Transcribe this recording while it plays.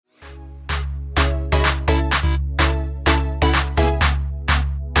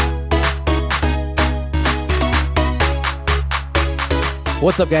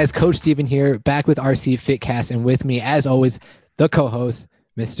What's up, guys? Coach Steven here, back with RC Fitcast, and with me, as always, the co-host,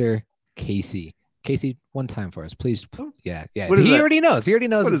 Mr. Casey. Casey, one time for us, please. Yeah. He already knows. He already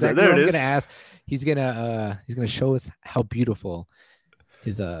knows exactly what I'm gonna ask. He's gonna show us how beautiful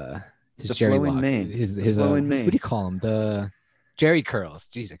his Jerry locks, his what do you call him? The Jerry curls.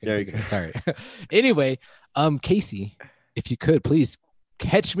 Jeez, Jerry curls. Sorry. Anyway, Casey, if you could please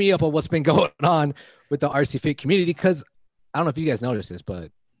catch me up on what's been going on with the RC Fit community, because I don't know if you guys noticed this,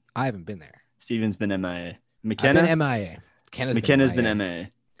 but I haven't been there. Steven's been MIA. McKenna? I've been MIA. McKenna's been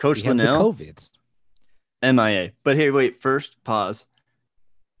MIA. Coach Linnell? COVIDs. MIA. But hey, wait, first, pause.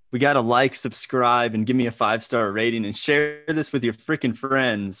 We got to like, subscribe, and give me a 5-star rating and share this with your freaking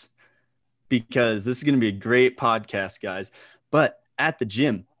friends, because this is going to be a great podcast, guys. But at the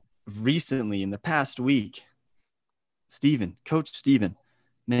gym recently in the past week, Coach Steven,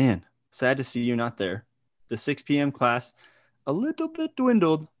 man, sad to see you not there. The 6 p.m. class, a little bit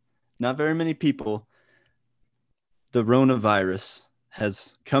dwindled, not very many people. The Ronavirus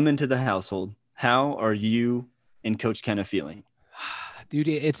has come into the household. How are you and Coach Kenna feeling? Dude,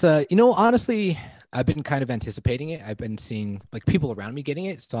 it's honestly, I've been kind of anticipating it. I've been seeing like people around me getting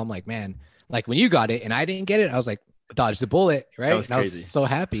it. So I'm like, man, like when you got it and I didn't get it, I was like, dodged a bullet, right? That was crazy. I was so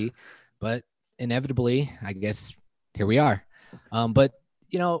happy, but inevitably, I guess here we are. But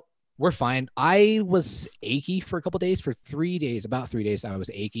we're fine. I was achy for a couple of days, about 3 days. I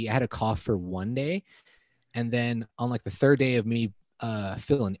was achy. I had a cough for 1 day. And then on like the third day of me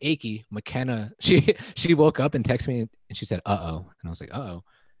feeling achy, McKenna, she woke up and texted me and she said, uh-oh. And I was like, uh-oh.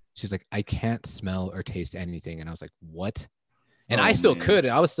 She's like, I can't smell or taste anything. And I was like, what? And I still could.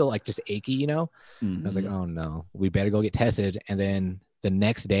 I was still like just achy, Mm-hmm. I was like, oh no, we better go get tested. And then the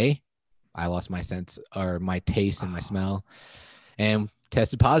next day I lost my sense or my taste and my smell and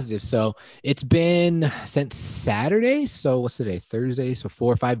tested positive. So it's been since Saturday. So what's today? Thursday. So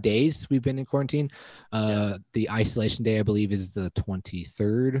 4 or 5 days we've been in quarantine. The isolation day, I believe, is the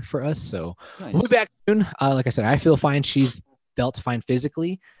 23rd for us. So nice. We'll be back soon. Like I said, I feel fine. She's felt fine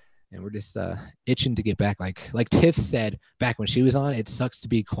physically, and we're just itching to get back. Like Tiff said back when she was on, it sucks to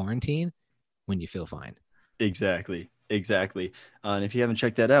be quarantined when you feel fine. Exactly. And if you haven't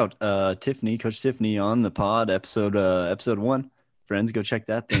checked that out, Coach Tiffany on the pod, episode 1. Friends, go check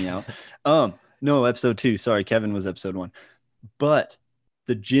that thing out. No, episode 2. Sorry, Kevin was episode 1. But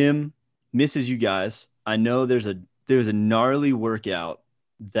the gym misses you guys. I know there's a gnarly workout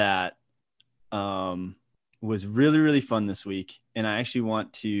that was really, really fun this week. And I actually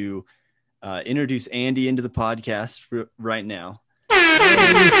want to introduce Andy into the podcast right now. I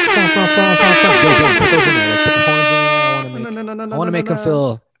want to make him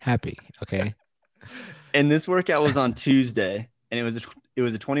feel happy. Okay. And this workout was on Tuesday. And it was a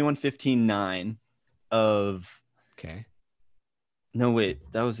 21:15.9 of. Okay. No, wait,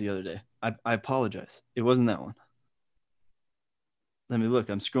 that was the other day. I apologize. It wasn't that one. Let me look.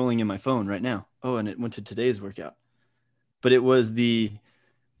 I'm scrolling in my phone right now. Oh, and it went to today's workout. But it was the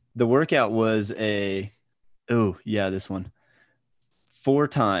workout was this one.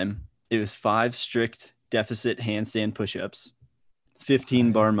 4-time. It was 5 strict deficit handstand push-ups,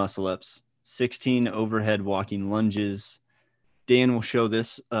 15 bar muscle-ups, 16 overhead walking lunges. Dan will show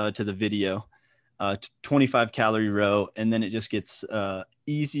this to the video, 25 calorie row. And then it just gets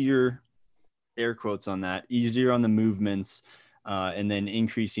easier, air quotes on that, easier on the movements, and then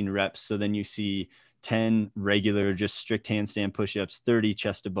increasing reps. So then you see 10 regular, just strict handstand push-ups, 30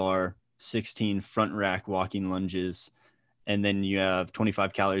 chest to bar, 16 front rack walking lunges. And then you have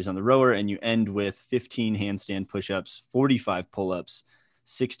 25 calories on the rower, and you end with 15 handstand push-ups, 45 pull-ups,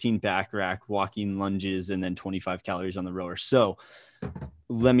 16 back rack walking lunges, and then 25 calories on the rower. So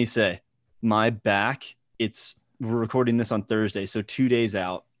let me say, my back, we're recording this on Thursday, so 2 days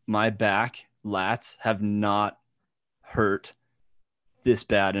out, my back lats have not hurt this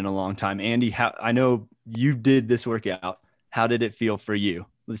bad in a long time. Andy, I know you did this workout. How did it feel for you?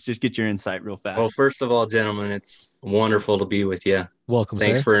 Let's just get your insight real fast. Well, first of all, gentlemen, it's wonderful to be with you. Welcome.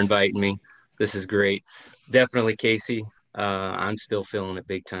 Thanks sir. for inviting me. This is great. Definitely, Casey. I'm still feeling it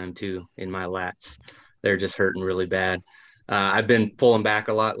big time too in my lats. They're just hurting really bad. I've been pulling back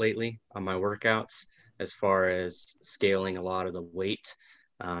a lot lately on my workouts as far as scaling a lot of the weight.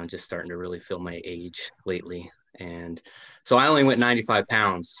 Just starting to really feel my age lately. And so I only went 95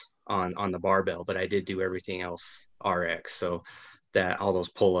 pounds on the barbell, but I did do everything else RX. So that all those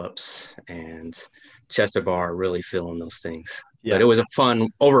pull-ups and chest to bar, really feeling those things. Yeah. But it was a fun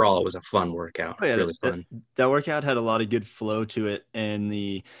workout. Oh, yeah, really fun. That workout had a lot of good flow to it. And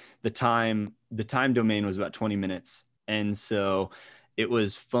the time domain was about 20 minutes. And so it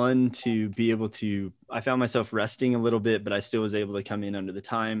was fun to be able to, I found myself resting a little bit, but I still was able to come in under the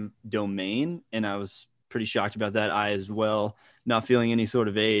time domain. And I was pretty shocked about that. I as well, not feeling any sort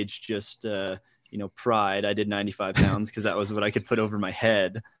of age, just, pride. I did 95 pounds because that was what I could put over my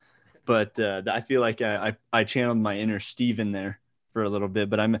head. But I feel like I channeled my inner Steven there for a little bit.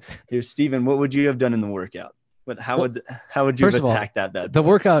 But I'm here, Steven, what would you have done in the workout? How would you have attacked that bad boy? The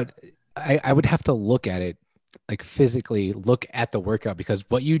workout, I would have to look at it, like physically look at the workout, because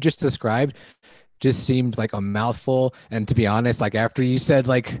what you just described just seemed like a mouthful. And to be honest, like after you said,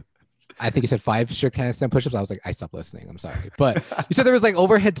 like, I think you said 5 strict handstand push-ups, I was like, I stopped listening. I'm sorry. But you said there was like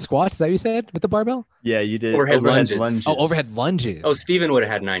overhead squats. Is that what you said with the barbell? Yeah, you did. Overhead lunges. Oh, overhead lunges. Oh, Steven would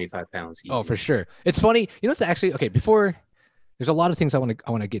have had 95 pounds. Easy. Oh, for sure. It's funny. You know, it's actually, okay, before, there's a lot of things I want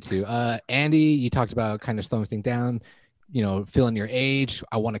to get to. Andy, you talked about kind of slowing things down, feeling your age.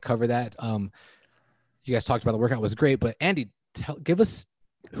 I want to cover that. You guys talked about the workout. It was great, but Andy, give us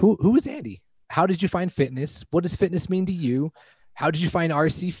who is Andy? How did you find fitness? What does fitness mean to you? How did you find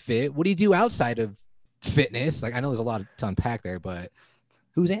RC Fit? What do you do outside of fitness? Like, I know there's a lot to unpack there, but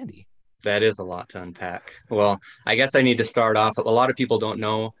who's Andy? That is a lot to unpack. Well, I guess I need to start off. A lot of people don't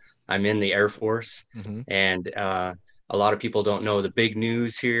know I'm in the Air Force, and a lot of people don't know the big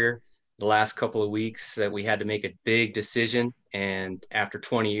news here the last couple of weeks that we had to make a big decision. And after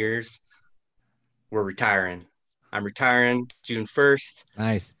 20 years, we're retiring. I'm retiring June 1st.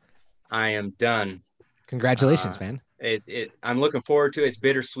 Nice. I am done. Congratulations, man. I'm looking forward to it. It's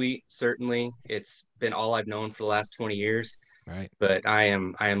bittersweet, certainly. It's been all I've known for the last 20 years. Right. But I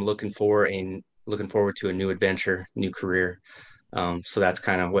am looking forward to a new adventure, new career. So that's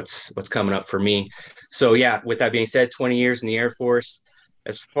kind of what's coming up for me. So yeah, with that being said, 20 years in the Air Force.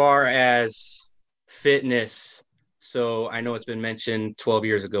 As far as fitness, so I know it's been mentioned 12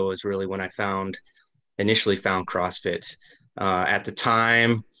 years ago is really when I initially found CrossFit. At the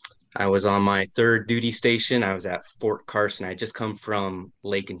time, I was on my 3rd duty station. I was at Fort Carson. I had just come from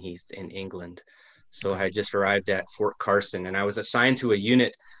Lakenheath in England. So I had just arrived at Fort Carson, and I was assigned to a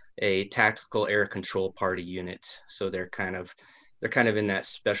unit, a tactical air control party unit. So they're kind of in that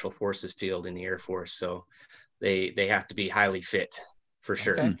special forces field in the Air Force. So they have to be highly fit for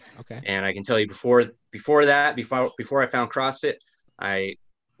sure. Okay. And I can tell you before I found CrossFit, I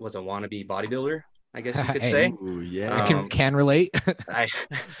was a wannabe bodybuilder, I guess you could say. Ooh, yeah. I can relate. I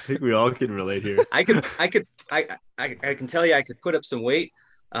think we all can relate here. I can tell you I could put up some weight.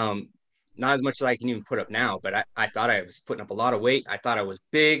 Not as much as I can even put up now, but I thought I was putting up a lot of weight. I thought I was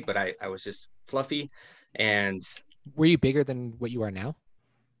big, but I was just fluffy. And were you bigger than what you are now?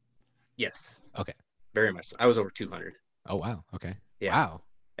 Yes. Okay. Very much. I was over 200. Oh, wow. Okay. Yeah. Wow.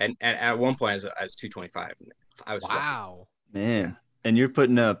 And at one point I was 225. I was wow. Fluffy. Man. And you're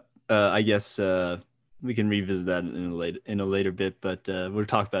putting up, I guess we can revisit that in a later bit, but we'll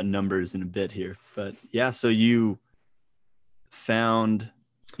talk about numbers in a bit here. But yeah, so you found,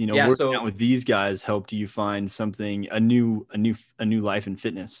 working out with these guys helped you find something, a new life in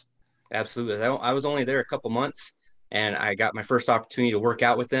fitness. Absolutely. I was only there a couple months, and I got my first opportunity to work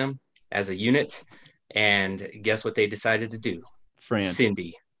out with them as a unit. And guess what they decided to do? Fran.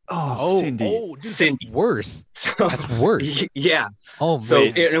 Cindy. Oh, Cindy. Oh, dude, Cindy. That's worse. That's worse. Yeah. Oh, man. So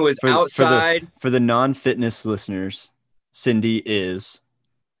it was outside. For the non-fitness listeners, Cindy is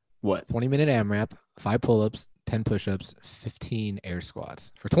what? 20-minute AMRAP, 5 pull-ups, 10 push-ups, 15 air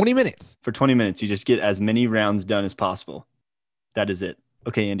squats for 20 minutes. For 20 minutes, you just get as many rounds done as possible. That is it.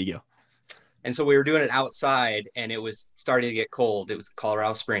 Okay, Andy, go. And so we were doing it outside, and it was starting to get cold. It was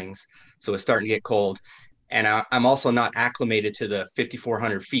Colorado Springs, so it was starting to get cold. And I'm also not acclimated to the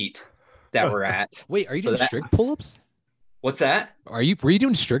 5,400 feet that we're at. Wait, are you doing strict pull-ups? What's that? Were you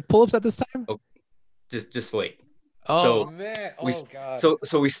doing strict pull-ups at this time? Oh, just wait. Oh, man. Oh, God.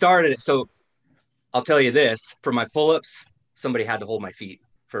 So we started it. So I'll tell you this, for my pull-ups, somebody had to hold my feet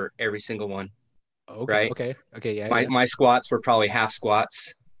for every single one. Okay. Right? Okay. Yeah. My squats were probably half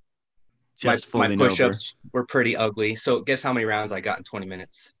squats. Just my push-ups were pretty ugly. So guess how many rounds I got in 20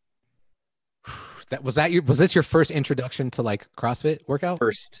 minutes? Was this your first introduction to like CrossFit workout?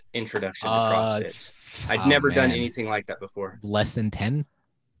 First introduction to CrossFit. I'd never done anything like that before. Less than 10?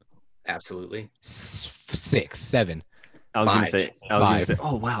 Absolutely. 6, 7. I was going to say,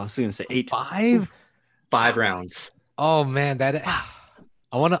 oh wow, I was going to say 8. 5 rounds. Oh man, I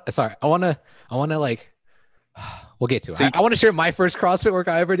want to like, we'll get to it. So I want to share my first CrossFit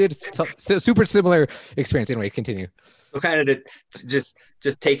workout I ever did. So super similar experience. Anyway, continue. So kind of just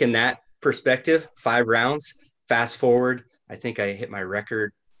taking that perspective, 5 rounds, fast forward, I think I hit my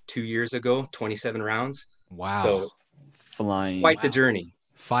record 2 years ago, 27 rounds. Wow. So flying. Quite the journey.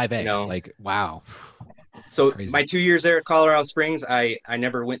 5X, like, wow. So crazy. my 2 years there at Colorado Springs, I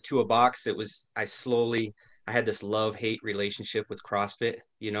never went to a box. I had this love-hate relationship with CrossFit,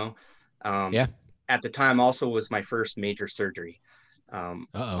 you know. Yeah. At the time also was my first major surgery. Over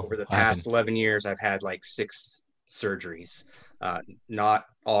the What past happened? 11 years, I've had like 6 surgeries, not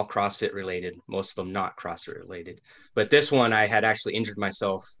all CrossFit related, most of them not CrossFit related. But this one, I had actually injured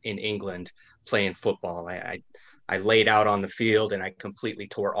myself in England playing football. I laid out on the field and I completely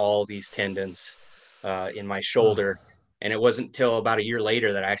tore all these tendons in my shoulder. And it wasn't until about a year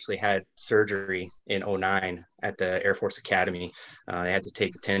later that I actually had surgery in 09 at the Air Force Academy. They had to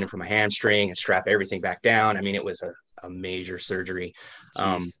take the tendon from my hamstring and strap everything back down. I mean, it was a major surgery.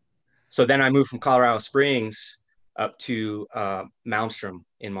 So then I moved from Colorado Springs up to Malmstrom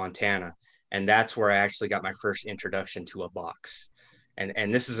in Montana. And that's where I actually got my first introduction to a box.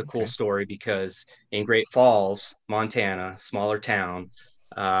 And this is a cool story because in Great Falls, Montana, smaller town,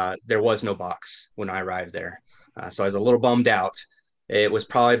 there was no box when I arrived there. So I was a little bummed out. It was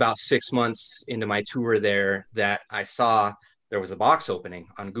probably about 6 months into my tour there that I saw there was a box opening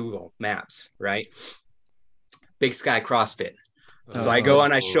on Google Maps, right? Big Sky CrossFit. So I go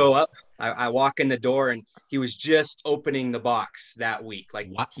and I show up. I walk in the door and he was just opening the box that week. Like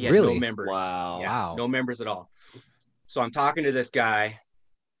he had no members. Wow. Yeah, wow. No members at all. So I'm talking to this guy,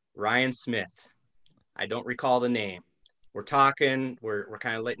 Ryan Smith. I don't recall the name. We're talking. We're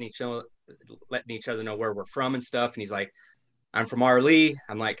kind of letting each other know where we're from and stuff. And he's like, I'm from Arlee.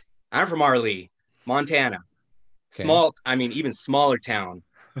 I'm like, I'm from Arlee, Montana. Small, I mean, even smaller town,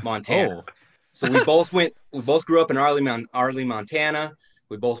 Montana. So we both grew up in Arlee, Montana.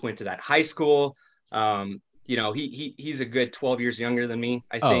 We both went to that high school. You know, he's a good 12 years younger than me,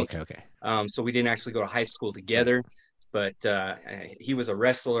 I think. Okay. So we didn't actually go to high school together, but he was a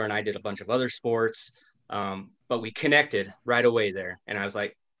wrestler and I did a bunch of other sports. But we connected right away there. And I was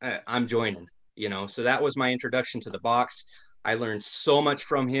like, I'm joining, you know. So that was my introduction to the box. I learned so much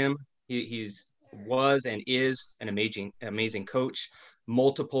from him. He was and is an amazing coach,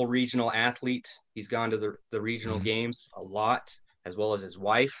 multiple regional athlete. He's gone to the regional games a lot, as well as his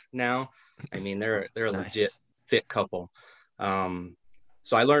wife now. I mean, they're a legit fit couple.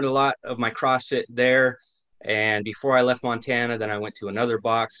 So I learned a lot of my CrossFit there. And before I left Montana, then I went to another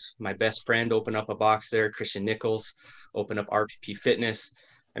box. My best friend opened up a box there. Christian Nichols opened up RPP Fitness.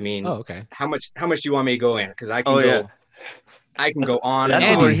 I mean, how much do you want me to go in? Because I can I can go on. That's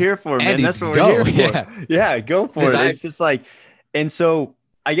what we're here for, man. Andy, that's what we're here for. Yeah, go for it. It's just like, and so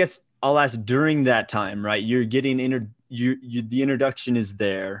I guess I'll ask during that time, right? You're getting the introduction is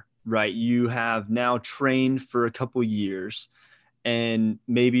there, right? You have now trained for a couple years, and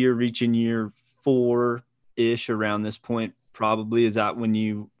maybe you're reaching year 4-ish around this point. Probably is that when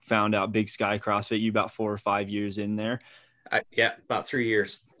you found out Big Sky CrossFit? You about 4 or 5 years in there. Yeah, about 3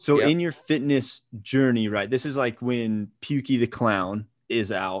 years. So in your fitness journey, right? This is like when Pukey the Clown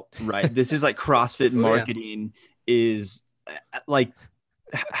is out, right? This is like CrossFit marketing is like,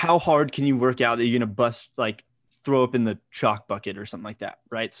 how hard can you work out that you're going to throw up in the chalk bucket or something like that,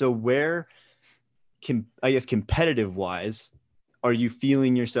 right? So where competitive wise, are you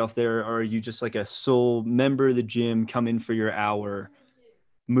feeling yourself there? Or are you just like a sole member of the gym, come in for your hour,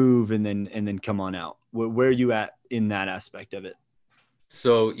 move, and then come on out? Where are you at in that aspect of it?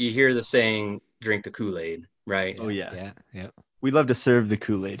 So you hear the saying, drink the Kool-Aid, right? Oh yeah. Yeah. We love to serve the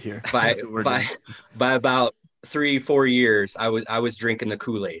Kool-Aid here. By about 3-4 years, I was drinking the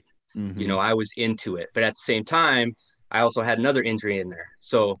Kool-Aid. You know, I was into it. But at the same time, I also had another injury in there.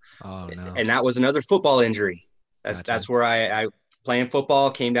 So, and that was another football injury. That's where I playing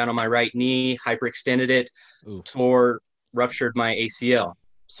football, came down on my right knee, hyperextended it, ruptured my ACL.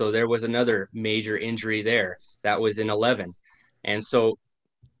 So there was another major injury there. That was in 11. And so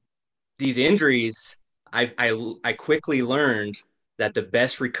these injuries, I quickly learned that the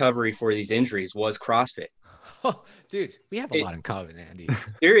best recovery for these injuries was CrossFit. Oh, dude, we have a lot in common, Andy.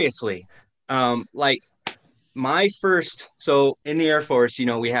 Seriously. Like my first, so in the Air Force, you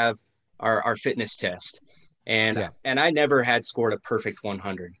know, we have our fitness test. And I never had scored a perfect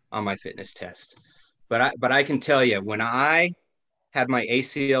 100 on my fitness test. But I can tell you, when I had my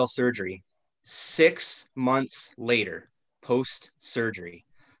ACL surgery 6 months later, post-surgery,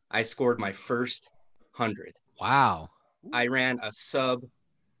 I scored my first 100. Wow. I ran a sub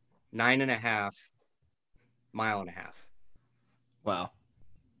 9.5 mile and a half. Wow.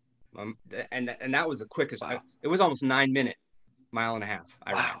 And that was the quickest. Wow. It was almost 9-minute mile and a half.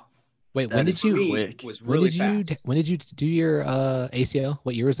 I ran. Wait, when did you do your ACL?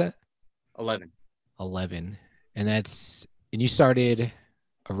 What year was that? 11. And you started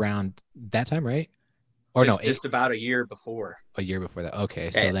around that time, right? Or just about a year before. a year before that.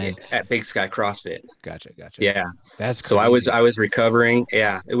 Okay, so then At Big Sky CrossFit. Gotcha. Yeah. That's So crazy. I was recovering.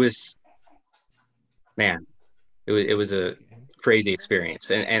 Yeah, it was, man, it was a crazy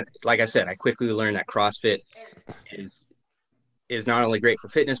experience. And like I said, I quickly learned that CrossFit is not only great for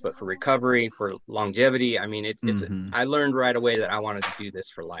fitness, but for recovery, for longevity. I mean, I learned right away that I wanted to do this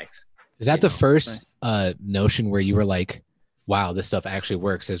for life. Is that the first notion where you were like, wow, this stuff actually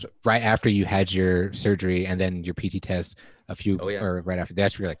works? Is right after you had your surgery and then your PT test or right after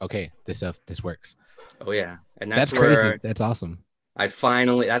that, you're like, okay, this works. Oh yeah. And that's crazy. That's awesome. That's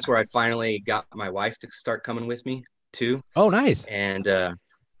where I finally got my wife to start coming with me too. Oh, nice. And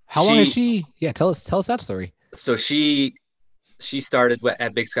how long is she? Yeah, tell us that story. So she started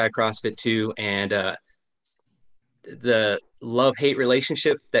at Big Sky CrossFit too, and the love-hate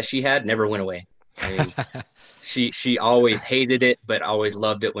relationship that she had never went away. I mean, she always hated it, but always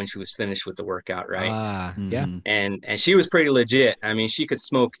loved it when she was finished with the workout, right? Yeah. And she was pretty legit. I mean, she could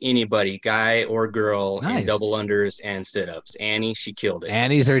smoke anybody, guy or girl, in double unders and sit-ups. Annie, she killed it.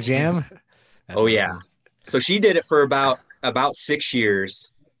 Annie's her jam. Oh awesome. Yeah. So she did it for about 6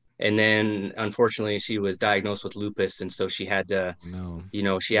 years. And then unfortunately she was diagnosed with lupus. And so she had to,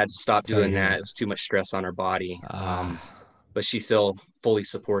 she had to stop doing that. It was too much stress on her body. But she still fully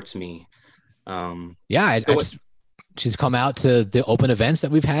supports me. She's come out to the open events that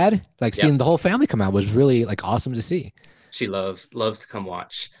we've had. Like seeing the whole family come out was really like awesome to see. She loves to come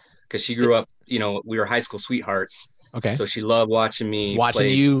watch because she grew up, we were high school sweethearts. Okay. So she loved watching me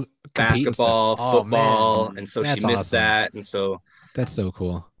play you basketball, football. And so she missed that. And so that's so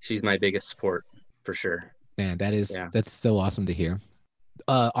cool. She's my biggest support for sure. Man, that's so awesome to hear.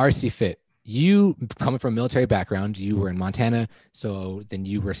 RC Fit, you coming from a military background, you were in Montana. So then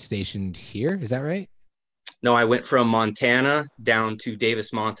you were stationed here. Is that right? No, I went from Montana down to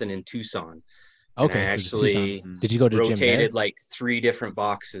Davis Mountain in Tucson. Okay. Actually, did you go to rotated like 3 different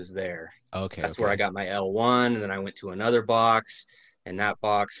boxes there? Okay. That's where I got my L1, and then I went to another box, and that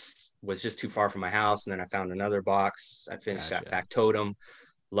box was just too far from my house. And then I found another box. I finished at Factotum.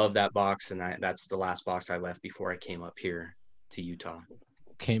 Love that box, and that's the last box I left before I came up here to Utah.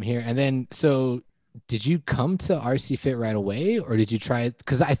 Came here, and then so did you come to RC Fit right away, or did you try it?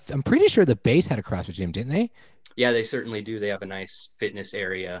 Because I'm pretty sure the base had a CrossFit gym, didn't they? Yeah, they certainly do. They have a nice fitness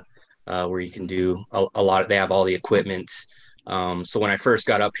area where you can do a lot. They have all the equipment. So when I first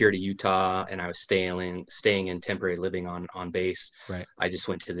got up here to Utah and I was staying in temporary living on base, right, I just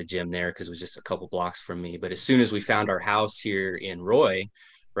went to the gym there because it was just a couple blocks from me. But as soon as we found our house here in Roy,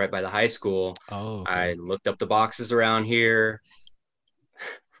 right by the high school, I looked up the boxes around here.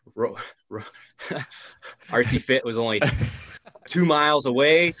 RC Fit was only 2 miles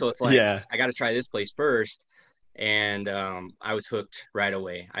away, so it's like I got to try this place first. And I was hooked right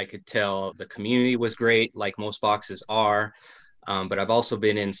away. I could tell the community was great, like most boxes are. But I've also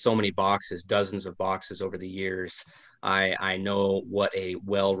been in so many boxes, dozens of boxes over the years. I know what a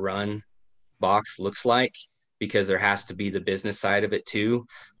well-run box looks like because there has to be the business side of it too.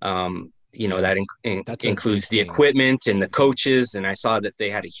 That includes the equipment and the coaches. And I saw that they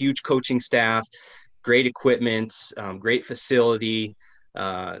had a huge coaching staff, great equipment, great facility,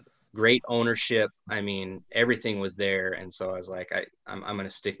 great ownership. I mean, everything was there. And so I was like, I'm going to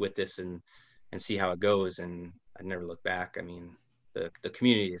stick with this and see how it goes. And I never look back. I mean, the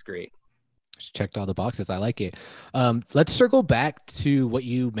community is great. Just checked all the boxes. I like it. Let's circle back to what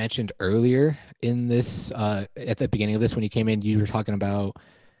you mentioned earlier in this, at the beginning of this, when you came in, you were talking about,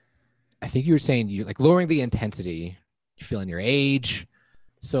 I think you were saying you like lowering the intensity, you feeling your age.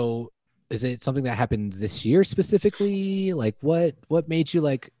 So is it something that happened this year specifically? Like what made you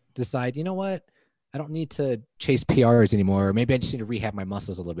like decide, you know what, I don't need to chase PRs anymore. Or maybe I just need to rehab my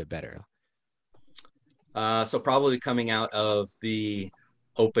muscles a little bit better. So probably coming out of the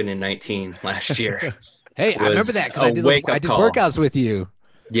Open in 19 last year. Hey, I remember that because I did workouts with you.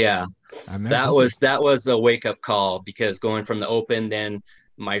 Yeah, that was a wake-up call because going from the Open, then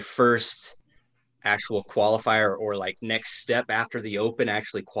my first actual qualifier or like next step after the Open,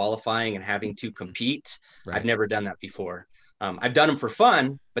 actually qualifying and having to compete. Right. I've never done that before. I've done them for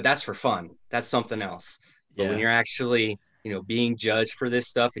fun, but that's for fun. That's something else. But when you're actually, being judged for this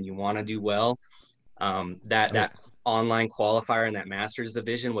stuff and you want to do well, that online qualifier in that Masters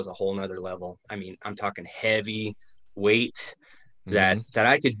division was a whole nother level. I mean, I'm talking heavy weight that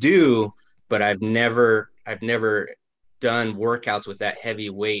I could do, but I've never done workouts with that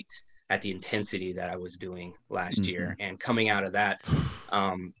heavy weight at the intensity that I was doing last year. And coming out of that,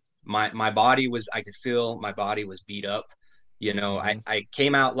 my body was, I could feel my body was beat up. I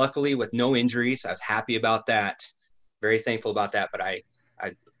came out luckily with no injuries. I was happy about that. Very thankful about that. But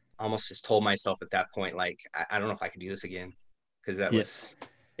almost just told myself at that point, like, I don't know if I could do this again. Cause it was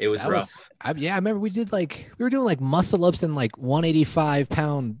That rough. I remember we were doing like muscle ups and like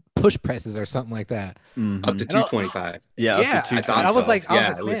 185-pound push presses or something like that. Up to 225. Yeah. Yeah. Up to I thought I was so. like,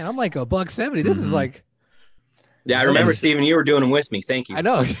 Yeah, man, I'm like $170. This is Mhm. like, Yeah, I remember, Steven, you were doing them with me. Thank you. I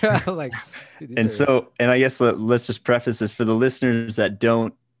know. I was like, dude, and I guess let's just preface this for the listeners that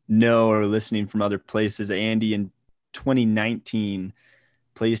don't know or listening from other places. Andy in 2019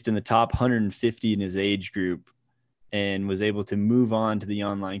 placed in the top 150 in his age group and was able to move on to the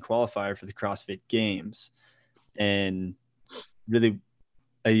online qualifier for the CrossFit Games. And really,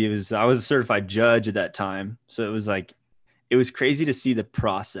 I was a certified judge at that time. So it was crazy to see the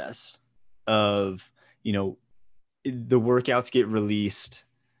process of, the workouts get released.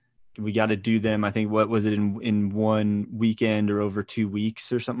 We got to do them. I think, what was it, in one weekend or over 2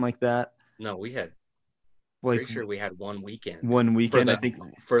 weeks or something like that? No, we had, Like, pretty sure we had one weekend. I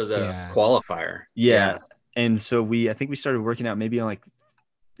think, for the qualifier. Yeah. And so I think we started working out maybe on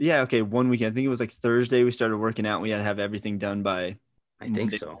 1 weekend. I think it was like Thursday we started working out. We had to have everything done by, I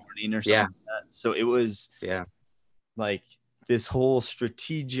think so. morning or something like that. So it was like this whole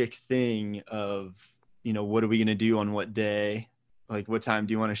strategic thing of, what are we going to do on what day? Like, what time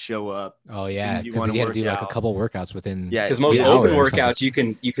do you want to show up? oh yeah, you because wanna you had to work do like a out. couple workouts within. Yeah, Because most an open hour or something. workouts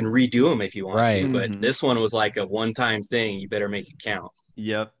you can redo them if you want Right. to, but Mhm. this one was like a one-time thing. You better make it count.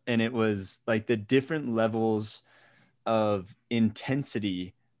 Yep. And it was like the different levels of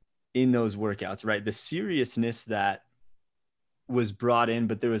intensity in those workouts, right? The seriousness that was brought in,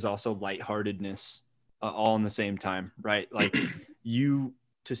 but there was also lightheartedness all in the same time, right? Like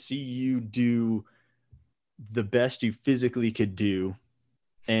to see you do the best you physically could do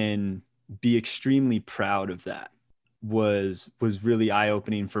and be extremely proud of that was really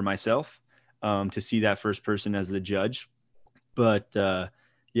eye-opening for myself, to see that first person as the judge. But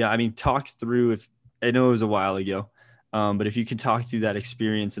talk through, if I know it was a while ago, but if you could talk through that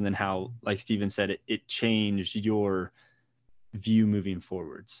experience and then how, like Steven said, it changed your view moving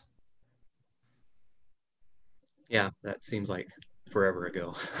forwards. Yeah, that seems like forever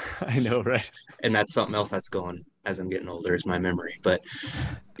ago. I know, right? And that's something else that's going as I'm getting older, is my memory. But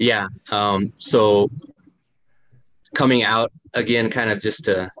yeah, so coming out again, kind of just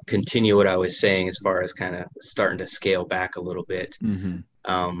to continue what I was saying, as far as kind of starting to scale back a little bit.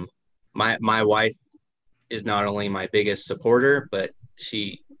 Mm-hmm. My wife is not only my biggest supporter, but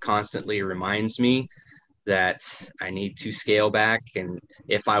she constantly reminds me that I need to scale back, and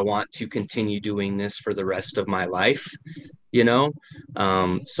if I want to continue doing this for the rest of my life,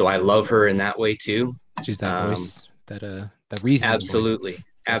 so I love her in that way too. She's that voice, that reasoning absolutely voice.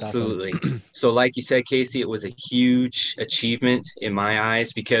 Absolutely. Awesome. So like you said, Casey, it was a huge achievement in my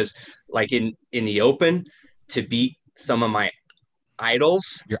eyes, because like in the open, to beat some of my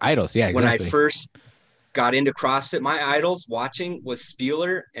idols. Your idols, yeah, exactly. When I first got into CrossFit, my idols watching was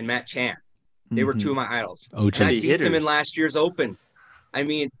Spieler and Matt Chan. They were two of my idols. OG. And I beat them in last year's open. I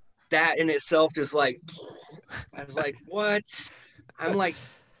mean, that in itself just like, I was like, what?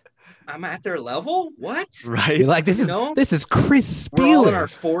 I'm at their level? What? Right. You're like, this is Chris Spieler. We're all in our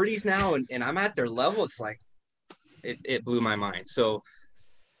 40s now, and I'm at their level. It's like, it blew my mind. So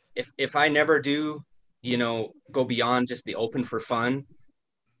if I never do, go beyond just the open for fun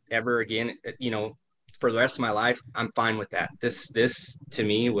ever again, for the rest of my life, I'm fine with that. This to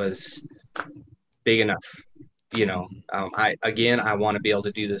me was big enough. I want to be able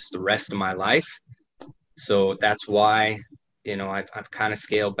to do this the rest of my life. So that's why, I've kind of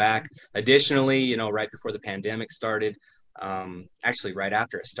scaled back. Additionally, right before the pandemic started, actually right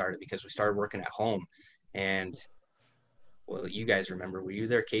after it started, because we started working at home. And well, you guys remember, were you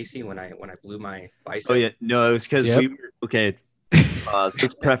there, Casey, when I blew my bicep? Oh yeah, no, it was because we were okay.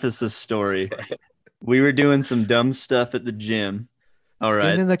 Let's preface this story. We were doing some dumb stuff at the gym. All right.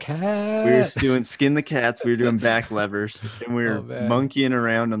 Skinning the cat. We were doing skin the cats. We were doing back levers, and we were monkeying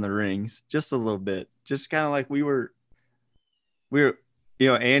around on the rings just a little bit. Just kind of like we were,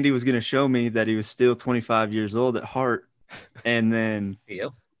 Andy was going to show me that he was still 25 years old at heart. And then,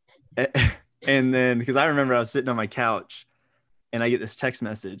 because I remember I was sitting on my couch and I get this text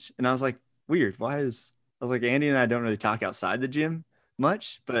message, and I was like, weird. I was like, Andy and I don't really talk outside the gym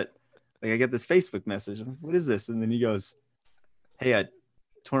much, but like I get this Facebook message. I'm like, what is this? And then he goes, hey, I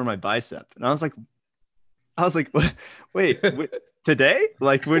tore my bicep. And I was like, wait, today?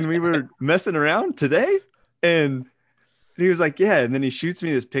 Like when we were messing around today? And he was like, yeah. And then he shoots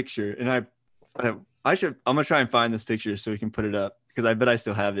me this picture, and I'm gonna try and find this picture so we can put it up, because I bet I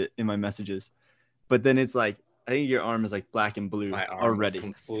still have it in my messages. But then it's like, I think your arm is like black and blue my arm already.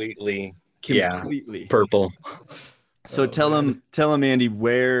 Completely Yeah, purple. So Oh, tell man. him, Andy,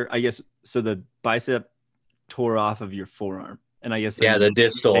 where I guess so the bicep tore off of your forearm, and I guess then Yeah, the you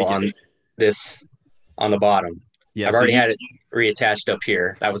distal take it. on this on the bottom. Yeah, I've so already you. had it reattached up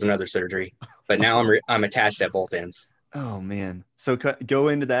here. That was another surgery, but now I'm attached at both ends. Oh man. So go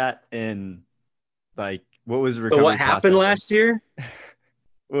into that and like what was the So what recovery happened process like? last year?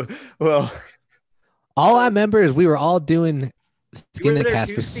 Well, All I remember is we were all doing You skin were the there cast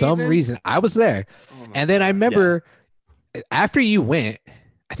too, for some Steven? reason. I was there. Oh my And then I God. remember after you went,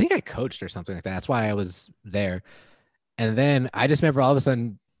 I think I coached or something like that. That's why I was there. And then I just remember all of a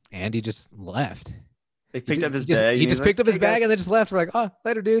sudden Andy just left. they picked up his bag. He and just he's picked like, up his "Hey, bag guys, and then just left. We're like, oh,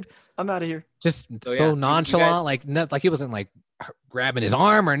 later, dude. I'm out of here." Just So, so yeah, nonchalant, like he wasn't like grabbing his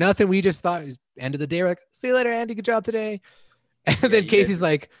arm or nothing. We just thought it was end of the day. We're like, see you later, Andy. Good job today. And Yeah, then you Casey's guys-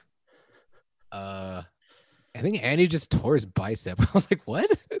 like, I think Andy just tore his bicep. I was like,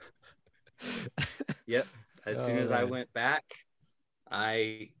 what? Yep. As soon Oh, as I man. went back,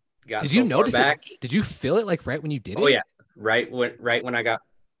 I got Did so you far notice back. it? Did you feel it like right when you did it? Oh yeah, right when I got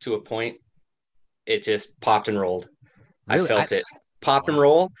to a point, it just popped and rolled. Really? I felt it pop and Wow.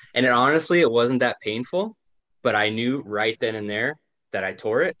 roll, and it wasn't that painful, but I knew right then and there that I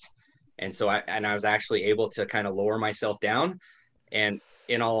tore it, and so I was actually able to kind of lower myself down, and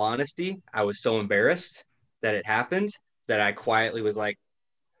in all honesty, I was so embarrassed that it happened that I quietly was like,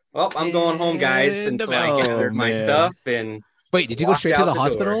 "Well, I'm going home, guys," and so I Oh gathered my man. stuff and Wait, did you go walked straight to out the the door.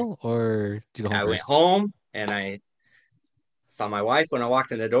 hospital or did you go home I went first? home and I saw my wife when I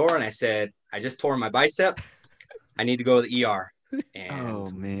walked in the door, and I said, "I just tore my bicep. I need to go to the ER." And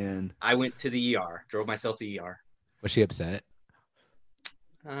Oh man. I went to the ER, drove myself to the ER. Was she upset?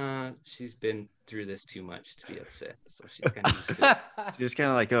 She's been through this too much to be upset, so she's kind of used to it. Just kind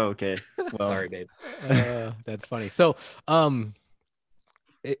of like, oh, okay. Well, Sorry, babe. That's funny. So,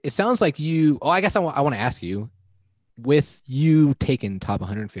 it sounds like you. Oh, I guess I want to ask you, with you taking top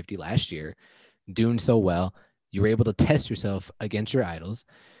 150 last year, doing so well, you were able to test yourself against your idols.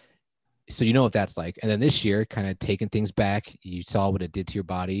 So you know what that's like. And then this year, kind of taking things back, you saw what it did to your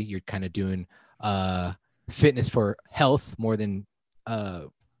body. You're kind of doing fitness for health more than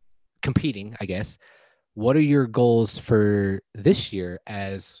competing, I guess. What are your goals for this year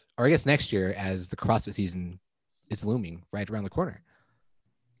or I guess next year as the CrossFit season is looming right around the corner?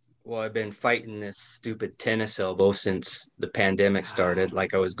 Well, I've been fighting this stupid tennis elbow since the pandemic started,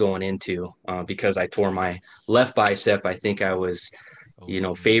 like I was going into, because I tore my left bicep. I think I was,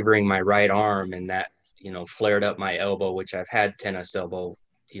 favoring my right arm, and that, flared up my elbow, which I've had tennis elbow,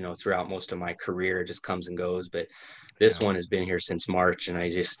 throughout most of my career. It just comes and goes. But this one has been here since March, and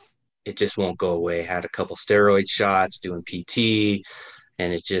it just won't go away. Had a couple steroid shots, doing PT,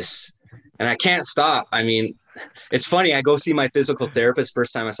 and and I can't stop. I mean, it's funny. I go see my physical therapist.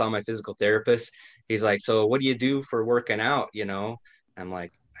 First time I saw my physical therapist, he's like, "So what do you do for working out?" I'm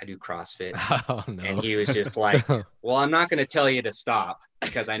like, "I do CrossFit." Oh no. And he was just like, "Well, I'm not going to tell you to stop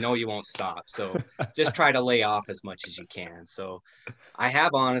because I know you won't stop. So just try to lay off as much as you can." So I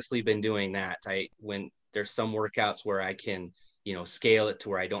have honestly been doing that. When there's some workouts where I can, scale it to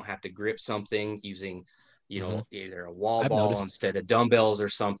where I don't have to grip something using, either a wall I've ball noticed. instead of dumbbells or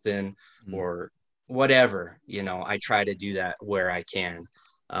something, or whatever, I try to do that where I can.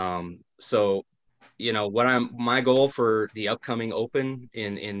 So my goal for the upcoming open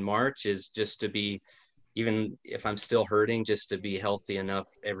in March is just to be, even if I'm still hurting, just to be healthy enough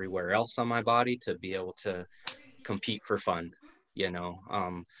everywhere else on my body to be able to compete for fun.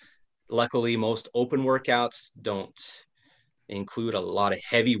 Luckily most open workouts don't include a lot of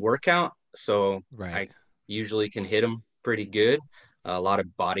heavy workout, so Right. I usually can hit them pretty good. A lot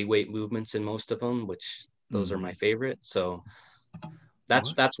of body weight movements in most of them, which those are my favorite. So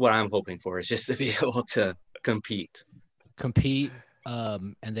that's what I'm hoping for, is just to be able to compete.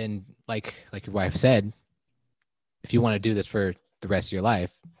 And then like your wife said, if you want to do this for the rest of your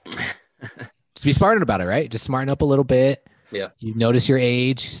life, just be smart about it, right? Just smarten up a little bit. Yeah. You notice your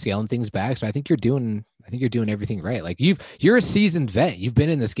age, scaling things back. So I think you're doing everything right. Like you're a seasoned vet. You've been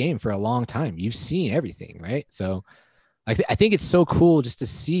in this game for a long time. You've seen everything, right? So I think it's so cool just to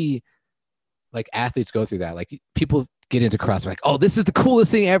see like athletes go through that. Like people get into CrossFit, like, oh, this is the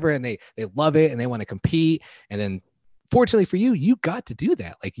coolest thing ever. And they love it and they want to compete. And then fortunately for you, you got to do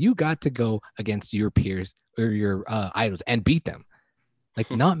that. Like you got to go against your peers or your idols and beat them. Like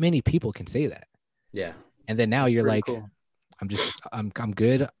not many people can say that. Yeah. And then now you're like, cool. I'm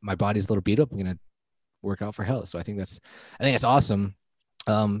good. My body's a little beat up. I'm going to work out for health. So I think that's awesome.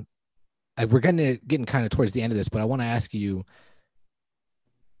 We're getting kind of towards the end of this, but I want to ask you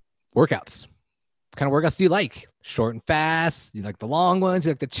workouts. What kind of workouts do you like? Short and fast? You like the long ones?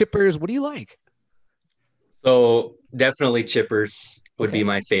 You like the chippers? What do you like? So definitely chippers would be Okay.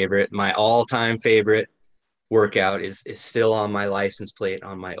 my favorite. My all-time favorite workout is still on my license plate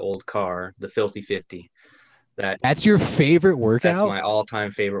on my old car, the Filthy 50. That That's your favorite that's workout? my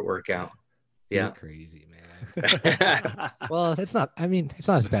all-time favorite workout. You're Yeah. crazy, man. Well, it's not. I mean, it's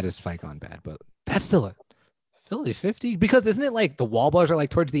not as bad as Fight Gone Bad, but that's still a Philly 50. Because isn't it like the wall bars are like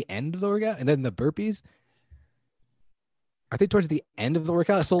towards the end of the workout, and then the burpees are they towards the end of the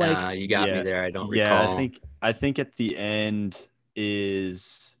workout? So like, You got me Yeah. there. I don't Yeah, recall. I think at the end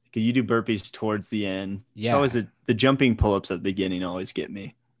is because you do burpees towards the end. It's Yeah. always the jumping pull-ups at the beginning always get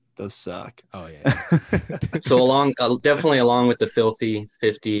me. Those suck. oh yeah, So definitely along with the Filthy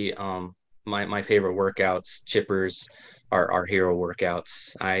 50, my favorite workouts, chippers, are hero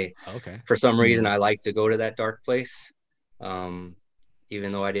workouts. okay. For some reason, Hmm. I like to go to that dark place.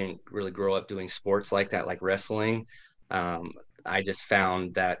 Even though I didn't really grow up doing sports like that, like wrestling, um, I just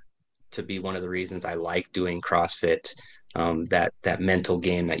found that to be one of the reasons I like doing CrossFit. That mental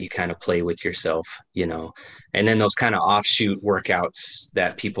game that you kind of play with yourself, and then those kind of offshoot workouts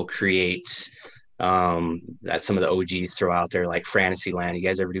that people create, that some of the OGs throw out there, like Fantasyland. You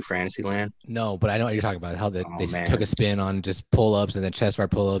guys ever do Fantasyland? No, but I know what you're talking about. How they Oh took man, a spin on just pull ups and then chest bar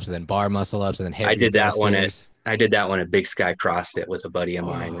pull ups and then bar muscle ups and then I heavy did that one at thrusters. I did that one at Big Sky CrossFit with a buddy of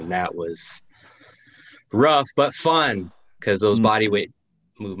mine, Oh, and that was rough but fun because those body weight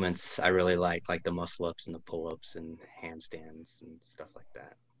movements I really like the muscle ups and the pull ups and handstands and stuff like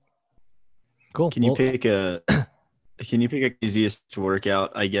that. cool. Can you Well, pick a easiest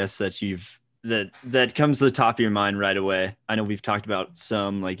workout, I guess, that comes to the top of your mind right away? I know we've talked about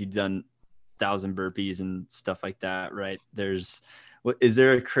some, like you've done 1,000 burpees and stuff like that, right? Is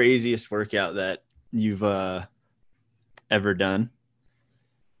there a craziest workout that you've ever done?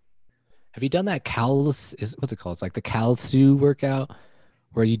 have you done that what's it called? It's like the Kalsu workout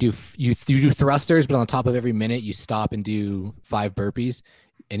where you do thrusters, but on top of every minute you stop and do 5 burpees,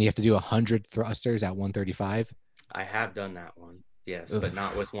 and you have to do 100 thrusters at 135. I have done that one, yes, Ugh. but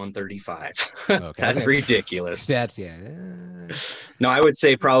not with 135. Okay, That's ridiculous. That's yeah. No, I would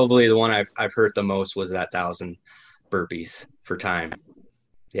say probably the one I've heard the most was that 1,000 burpees for time.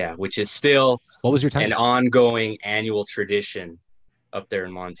 Yeah, which is still What was your time? an ongoing annual tradition up there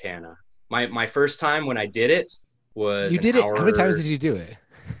in Montana. My first time when I did it was You an did it. hour. How many times did you do it?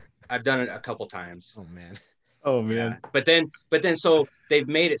 I've done it a couple times. Oh man. Oh Yeah. But then so they've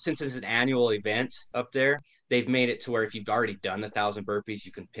made it, since it's an annual event up there, they've made it to where if you've already done 1,000 burpees,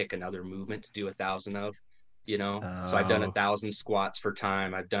 you can pick another movement to do 1,000 of, So I've done Oh. 1,000 squats for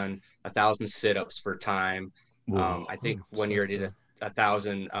time. I've done 1,000 sit-ups for time. Whoa. I think Ooh, one so year I did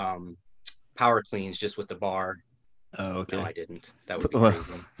 1,000 power cleans just with the bar. Oh, okay. No, I didn't. That would be Well,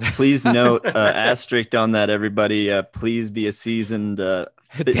 crazy. Please note asterisk on that, everybody. Please be a seasoned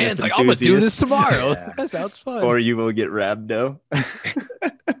fitness Dan's like, I'm gonna do this enthusiast, tomorrow. Yeah. That sounds fun. or you will get rhabdo.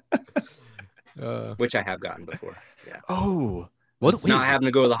 Which I have gotten before. Yeah. Oh, what? Not having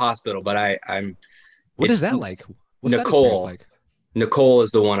to go to the hospital, but I'm What is it's that like? What's that Nicole. experience like? Nicole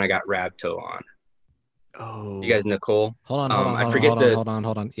is the one I got Rabto on. oh, You guys, Nicole? Hold I on, forget hold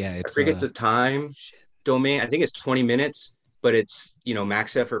on. Yeah, I it's forget the time domain. I think it's 20 minutes, but it's,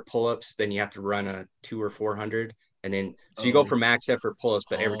 max effort pull-ups. Then you have to run a 200 or 400. And then, so you go for max effort pull-ups,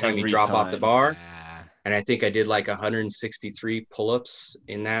 but every time you Every drop off the time. bar. Yeah. And I think I did like 163 pull-ups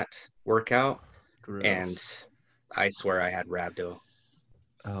in that workout. gross. And I swear I had rhabdo.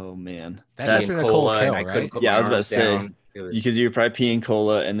 Oh man, That's after Nicole cola, Kill, and I couldn't right? put Yeah, my I was about arms to say, down. It was, because you were probably peeing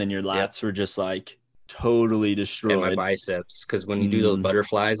cola, and then your lats were just like totally and my destroyed. biceps, because when you do those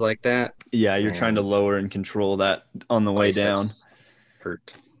butterflies like that, Yeah, you're trying to Man. lower and control that on the way down. biceps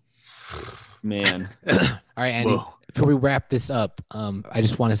hurt. Man, All right, Andy. whoa. Before we wrap this up, I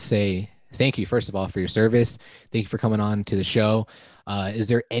just want to say thank you, first of all, for your service. Thank you for coming on to the show. Is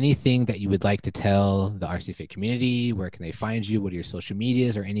there anything that you would like to tell the RC Fit community? Where can they find you? What are your social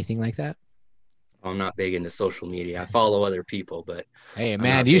medias or anything like that? I'm not big into social media. I follow other people, but Hey, I'm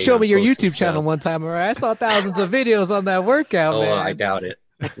man, not you big showed on me your posting YouTube channel stuff. one time. Where I saw thousands of videos on that workout, oh, man. I doubt it.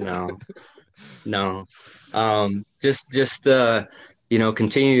 No, no. Just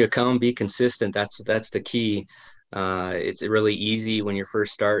continue to come, be consistent. That's the key. It's really easy when you're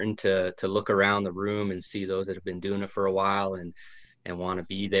first starting to look around the room and see those that have been doing it for a while and want to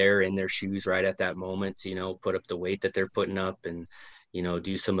be there in their shoes right at that moment, put up the weight that they're putting up and,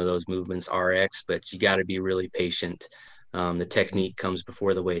 do some of those movements RX, but you got to be really patient. The technique comes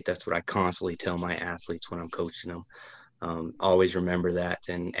before the weight. That's what I constantly tell my athletes when I'm coaching them. Always remember that.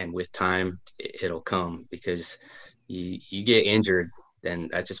 And with time, it'll come, because you get injured, then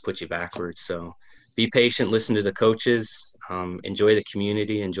that just puts you backwards. So be patient, listen to the coaches, enjoy the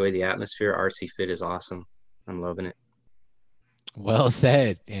community, enjoy the atmosphere. RC Fit is awesome. I'm loving it. Well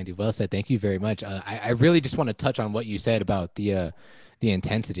said, Andy. Well said. Thank you very much. I really just want to touch on what you said about the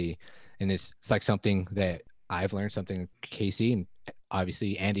intensity, and it's like something that I've learned, something Casey and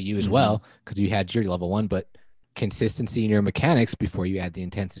obviously Andy, you as well, because you had your level 1, but consistency in your mechanics before you add the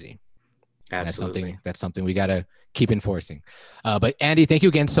intensity. Absolutely. That's something we got to keep enforcing. But Andy, thank you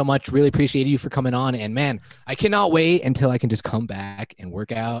again so much. Really appreciate you for coming on. And man, I cannot wait until I can just come back and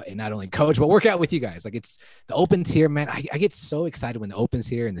work out and not only coach, but work out with you guys. Like it's the Open's here, man. I get so excited when the Open's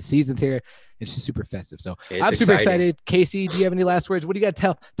here and the season's here. It's just super festive. So I'm super excited. Casey, do you have any last words? What do you got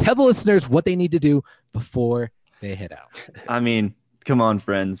to tell the listeners what they need to do before they head out? I mean, come on,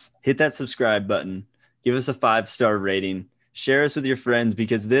 friends, hit that subscribe button. Give us a 5-star rating. Share us with your friends,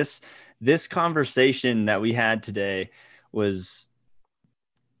 because this conversation that we had today was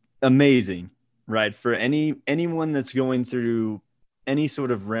amazing, right? For anyone that's going through any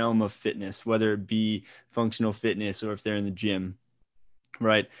sort of realm of fitness, whether it be functional fitness or if they're in the gym,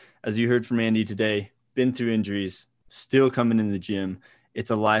 right? As you heard from Andy today, been through injuries, still coming in the gym.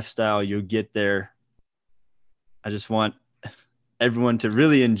 It's a lifestyle. You'll get there. I just want everyone to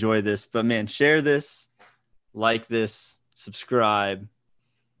really enjoy this, but man, share this, like this, subscribe.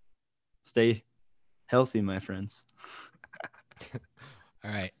 Stay healthy, my friends.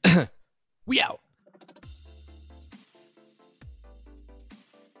 All right. We out.